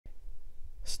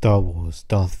Star Wars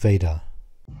Darth Vader.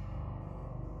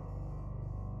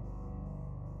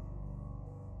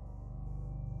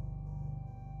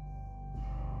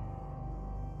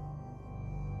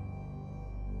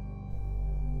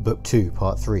 Book 2,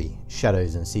 Part 3,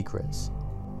 Shadows and Secrets.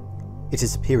 It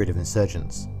is a period of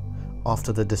insurgence.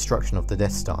 After the destruction of the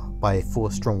Death Star by a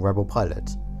force-strong rebel pilot,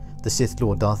 the Sith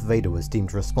Lord Darth Vader was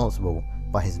deemed responsible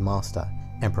by his master,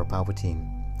 Emperor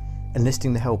Palpatine.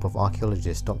 Enlisting the help of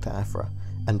archaeologist Dr. Aphra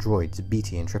and droids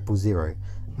BT and 000,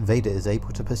 Vader is able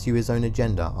to pursue his own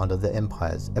agenda under the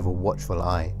Empire's ever-watchful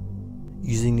eye.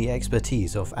 Using the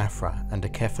expertise of Aphra and a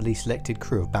carefully selected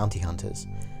crew of bounty hunters,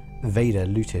 Vader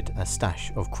looted a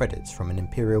stash of credits from an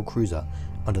Imperial cruiser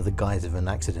under the guise of an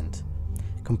accident.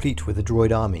 Complete with a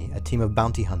droid army, a team of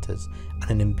bounty hunters,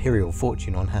 and an Imperial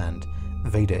fortune on hand,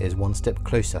 Vader is one step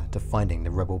closer to finding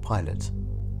the rebel pilot.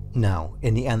 Now,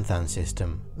 in the Anthan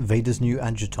system, Vader's new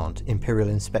adjutant, Imperial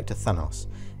Inspector Thanos,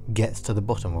 gets to the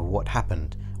bottom of what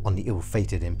happened on the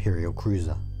ill-fated Imperial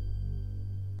cruiser.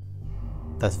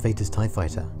 That's Vader's TIE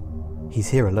fighter. He's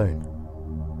here alone.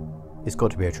 It's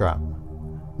got to be a trap.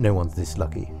 No one's this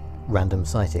lucky. Random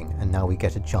sighting, and now we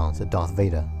get a chance at Darth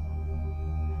Vader.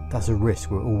 That's a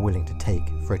risk we're all willing to take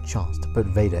for a chance to put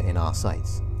Vader in our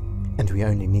sights. And we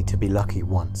only need to be lucky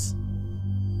once.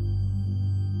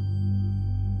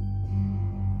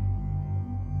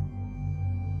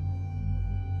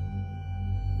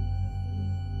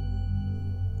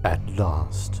 At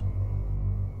last.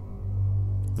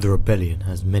 The rebellion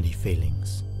has many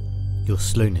failings. Your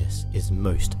slowness is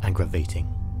most aggravating.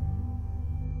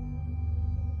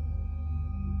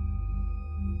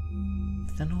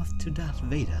 The North to Darth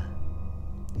Vader.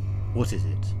 What is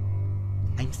it?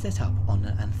 I'm set up on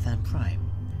Anthan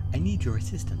Prime. I need your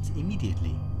assistance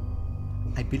immediately.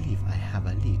 I believe I have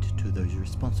a lead to those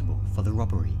responsible for the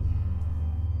robbery.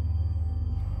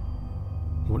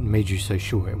 What made you so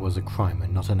sure it was a crime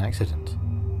and not an accident?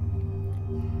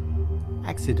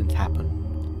 Accidents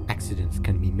happen. Accidents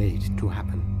can be made to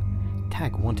happen.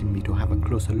 Tag wanted me to have a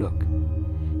closer look.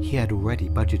 He had already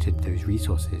budgeted those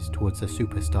resources towards a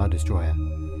Super Star Destroyer.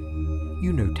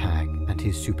 You know Tag and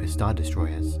his Super Star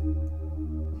Destroyers.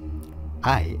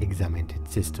 I examined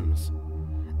its systems.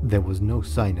 There was no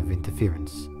sign of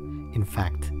interference. In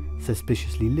fact,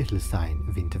 suspiciously little sign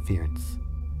of interference.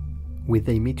 With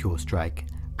a meteor strike,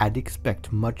 I'd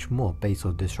expect much more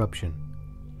basal disruption.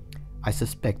 I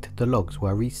suspect the logs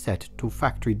were reset to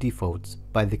factory defaults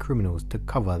by the criminals to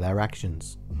cover their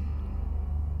actions.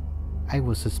 I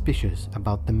was suspicious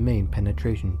about the main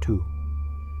penetration too.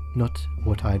 Not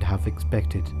what I'd have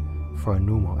expected for a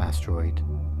normal asteroid.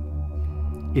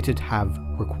 It'd have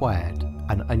required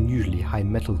an unusually high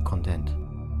metal content.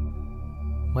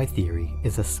 My theory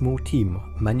is a small team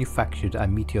manufactured a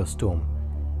meteor storm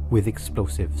with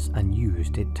explosives and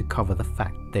used it to cover the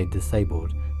fact they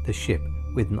disabled the ship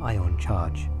with an ion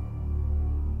charge.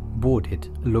 Boarded,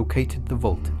 located the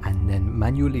vault, and then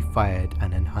manually fired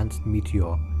an enhanced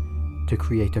meteor to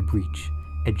create a breach,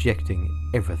 ejecting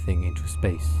everything into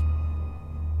space.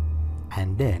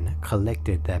 And then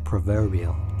collected their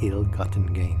proverbial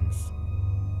ill-gotten gains.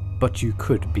 But you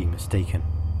could be mistaken.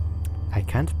 I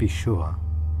can't be sure,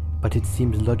 but it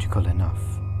seems logical enough.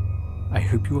 I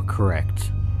hope you are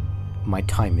correct. My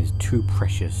time is too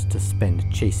precious to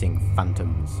spend chasing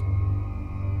phantoms.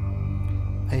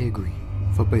 I agree,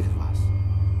 for both of us.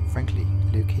 Frankly,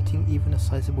 locating even a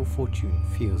sizable fortune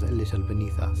feels a little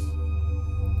beneath us.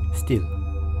 Still,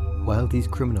 while these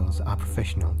criminals are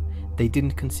professional, they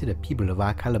didn't consider people of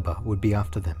our caliber would be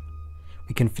after them.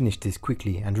 We can finish this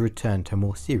quickly and return to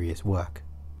more serious work.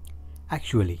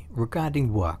 Actually,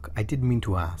 regarding work, I did mean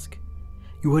to ask.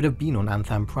 You would have been on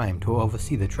Anthan Prime to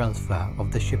oversee the transfer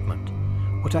of the shipment.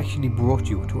 What actually brought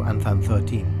you to Anthan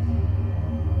 13?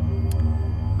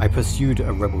 I pursued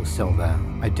a rebel cell there.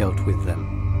 I dealt with them.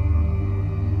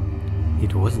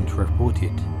 It wasn't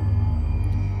reported.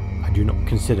 I do not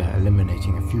consider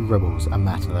eliminating a few rebels a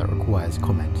matter that requires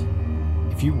comment.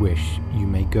 If you wish, you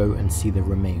may go and see the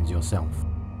remains yourself.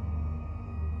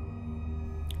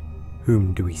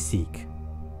 Whom do we seek?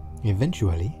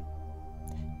 Eventually,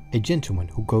 a gentleman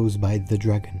who goes by the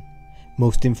Dragon,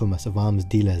 most infamous of arms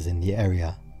dealers in the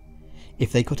area.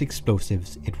 If they got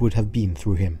explosives, it would have been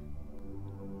through him.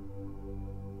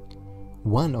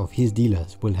 One of his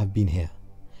dealers will have been here,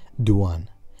 Duan,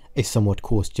 a somewhat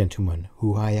coarse gentleman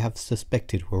who I have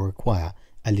suspected will require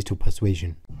a little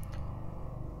persuasion.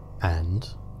 And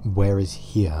where is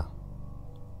here?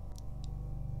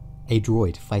 A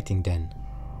droid fighting den.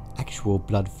 Actual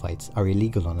blood fights are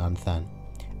illegal on Anthan.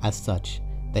 As such,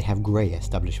 they have grey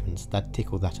establishments that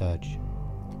tickle that urge.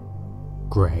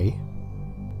 Grey?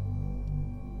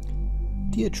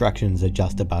 The attractions are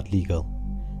just about legal.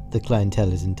 The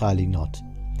clientele is entirely not,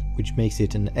 which makes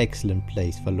it an excellent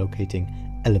place for locating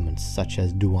elements such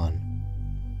as Duan.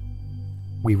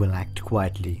 We will act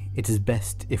quietly. It is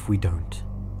best if we don't.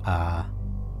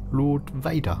 Lord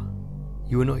Vader,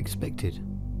 you were not expected.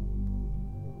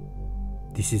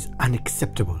 This is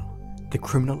unacceptable. The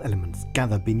criminal elements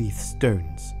gather beneath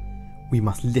stones. We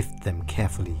must lift them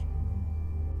carefully.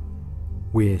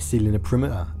 We're sealing a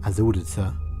perimeter as ordered,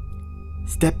 sir.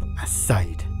 Step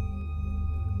aside.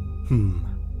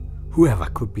 Whoever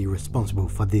could be responsible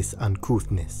for this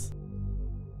uncouthness?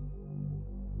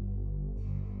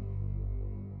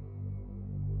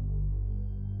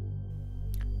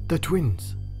 The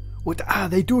twins. What are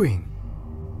they doing?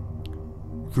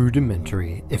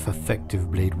 Rudimentary, if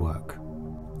effective blade work.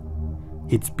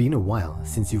 It's been a while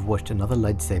since you've watched another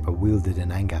lightsaber wielded in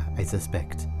anger, I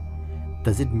suspect.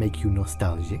 Does it make you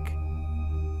nostalgic?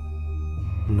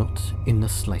 Not in the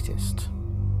slightest.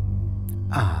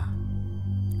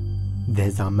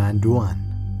 There's our man Duan.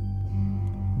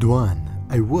 Duan,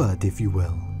 a word if you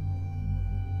will.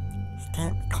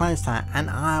 Step closer and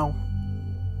I'll...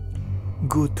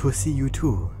 Good to see you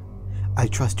too. I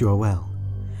trust you are well.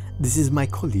 This is my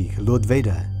colleague, Lord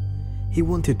Vader. He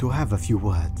wanted to have a few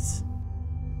words.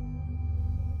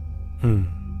 A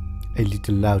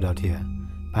little loud out here.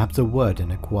 Perhaps a word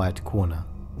in a quiet corner.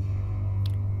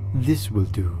 This will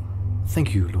do.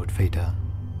 Thank you, Lord Vader.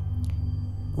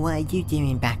 What are you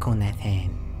doing back on that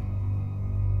hand?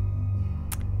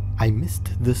 I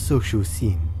missed the social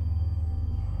scene.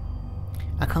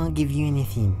 I can't give you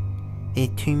anything. There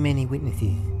are too many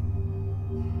witnesses.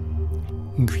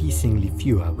 Increasingly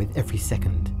fewer with every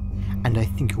second, and I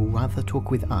think you'll rather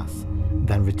talk with us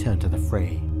than return to the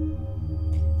fray.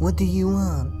 What do you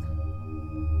want?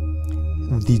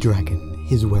 The dragon,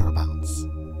 his whereabouts.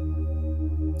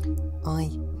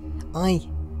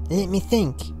 Let me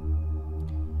think.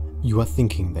 You are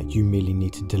thinking that you merely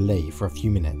need to delay for a few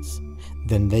minutes,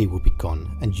 then they will be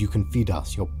gone and you can feed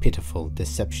us your pitiful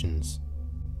deceptions.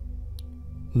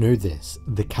 Know this,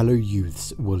 the callow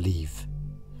youths will leave.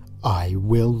 I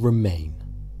will remain.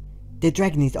 The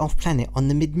dragon is off planet on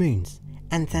the mid-moons,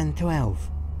 Ansan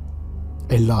 12.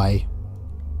 A lie.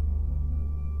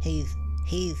 He's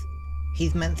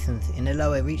Manson's in the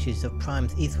lower reaches of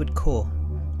Prime's eastward core,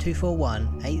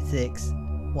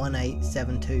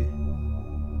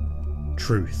 241-86-1872.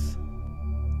 Truth.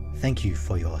 Thank you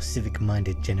for your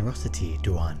civic-minded generosity,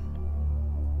 Duan.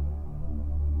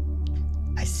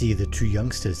 I see the two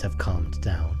youngsters have calmed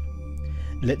down.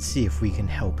 Let's see if we can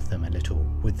help them a little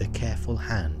with the careful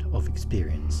hand of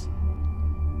experience.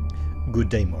 Good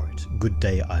day, Morit. Good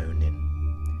day, Ionin.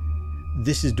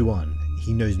 This is Duan.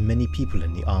 He knows many people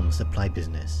in the arms supply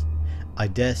business. I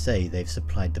dare say they've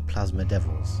supplied the Plasma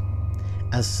Devils.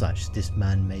 As such, this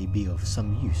man may be of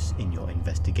some use in your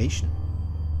investigation.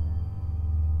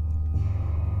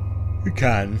 You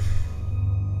can.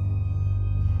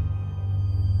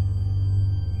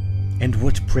 And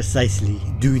what precisely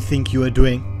do you think you are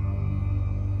doing?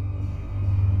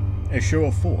 A show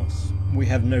of force. We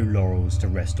have no laurels to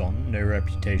rest on, no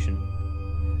reputation.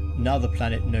 Now the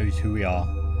planet knows who we are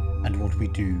and what we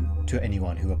do to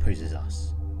anyone who opposes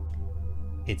us.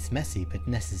 It's messy but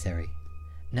necessary.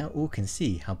 Now all can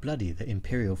see how bloody the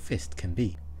Imperial Fist can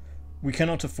be. We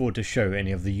cannot afford to show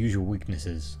any of the usual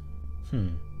weaknesses.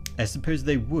 I suppose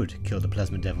they would kill the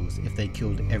Plasma Devils if they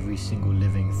killed every single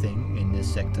living thing in this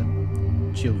sector.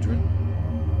 Children.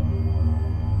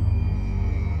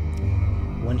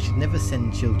 One should never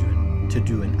send children to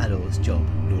do an adult's job,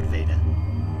 Lord Vader.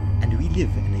 And we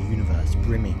live in a universe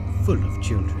brimming full of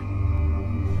children.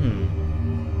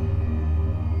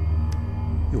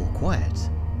 You're quiet.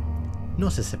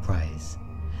 Not a surprise.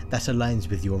 That aligns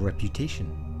with your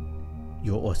reputation.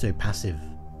 You're also passive.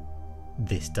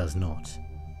 This does not.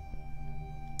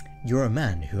 You're a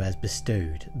man who has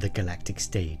bestowed the galactic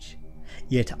stage,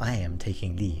 yet I am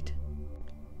taking lead.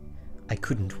 I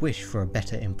couldn't wish for a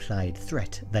better implied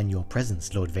threat than your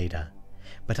presence, Lord Vader,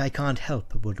 but I can't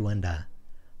help but wonder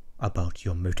about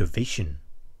your motivation.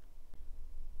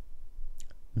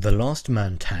 The last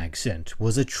man Tag sent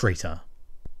was a traitor.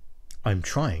 I'm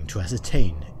trying to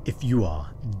ascertain if you are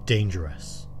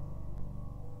dangerous.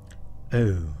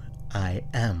 Oh, I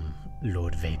am,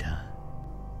 Lord Vader.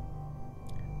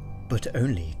 But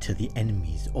only to the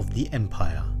enemies of the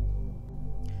Empire.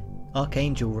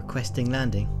 Archangel requesting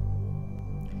landing.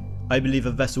 I believe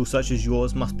a vessel such as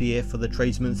yours must be here for the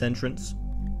tradesman's entrance.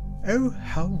 Oh,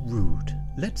 how rude.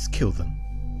 Let's kill them.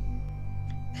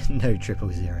 No,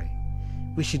 000.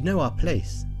 We should know our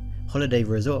place. Holiday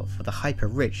resort for the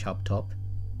hyper-rich up top.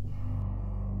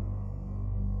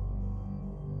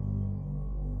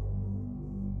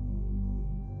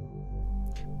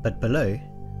 But below,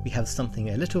 we have something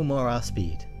a little more our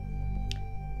speed.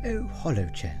 Oh,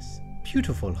 holochess.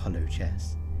 Beautiful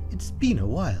holochess. It's been a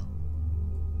while.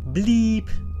 Bleep!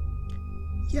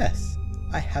 Yes,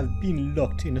 I have been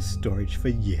locked in a storage for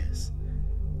years.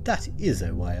 That is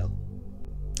a while.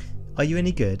 Are you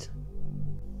any good?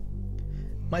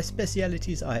 My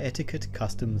specialities are etiquette,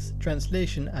 customs,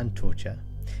 translation and torture.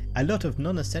 A lot of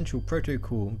non-essential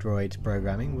protocol droid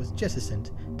programming was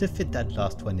jettisoned to fit that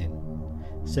last one in.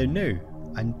 So no,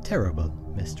 I'm terrible,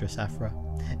 Mistress Afra,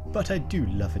 but I do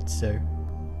love it so.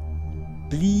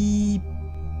 Bleep!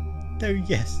 Oh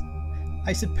yes,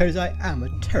 I suppose I am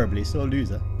a terribly sore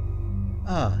loser.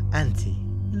 Ah, Auntie,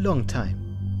 long time.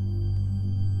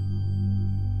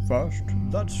 First,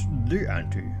 that's the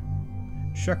ante.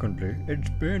 Secondly, it's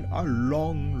been a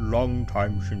long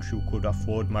time since you could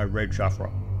afford my red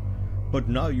Afra. But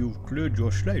now you've cleared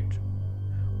your slate.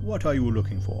 What are you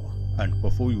looking for? And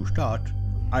before you start,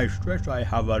 I stress I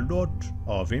have a lot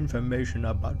of information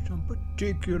about some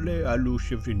particularly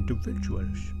elusive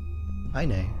individuals. I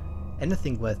know.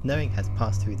 Anything worth knowing has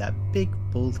passed through that big,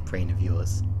 bald brain of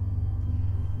yours.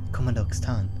 Commodore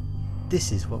Xtan,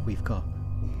 this is what we've got.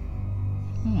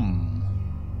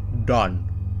 Done.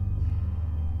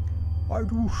 Are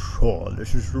you sure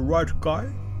this is the right guy?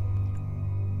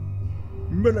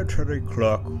 Military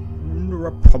clerk in the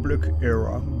Republic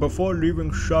era, before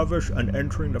leaving service and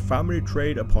entering the family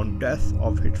trade upon death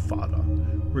of his father.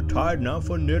 Retired now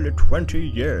for nearly 20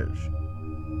 years.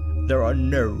 There are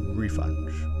no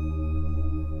refunds.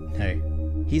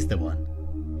 No, he's the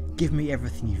one. Give me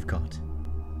everything you've got.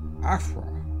 Afra,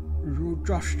 you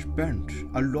just spent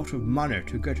a lot of money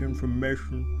to get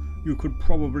information you could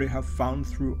probably have found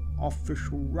through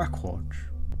official records.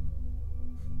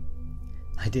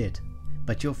 I did,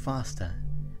 but you're faster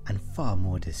and far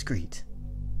more discreet.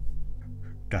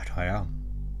 That I am.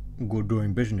 Good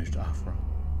doing business, Afra.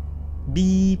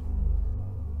 Beep!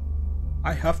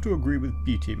 I have to agree with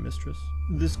BT, Mistress.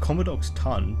 This Commodore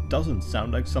Xtan doesn't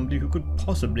sound like somebody who could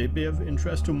possibly be of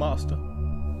interest to Master.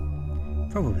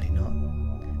 Probably not.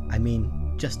 I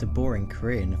mean, just a boring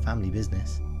career in the family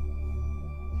business.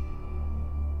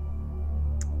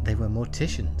 They were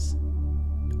morticians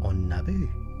on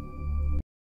Naboo.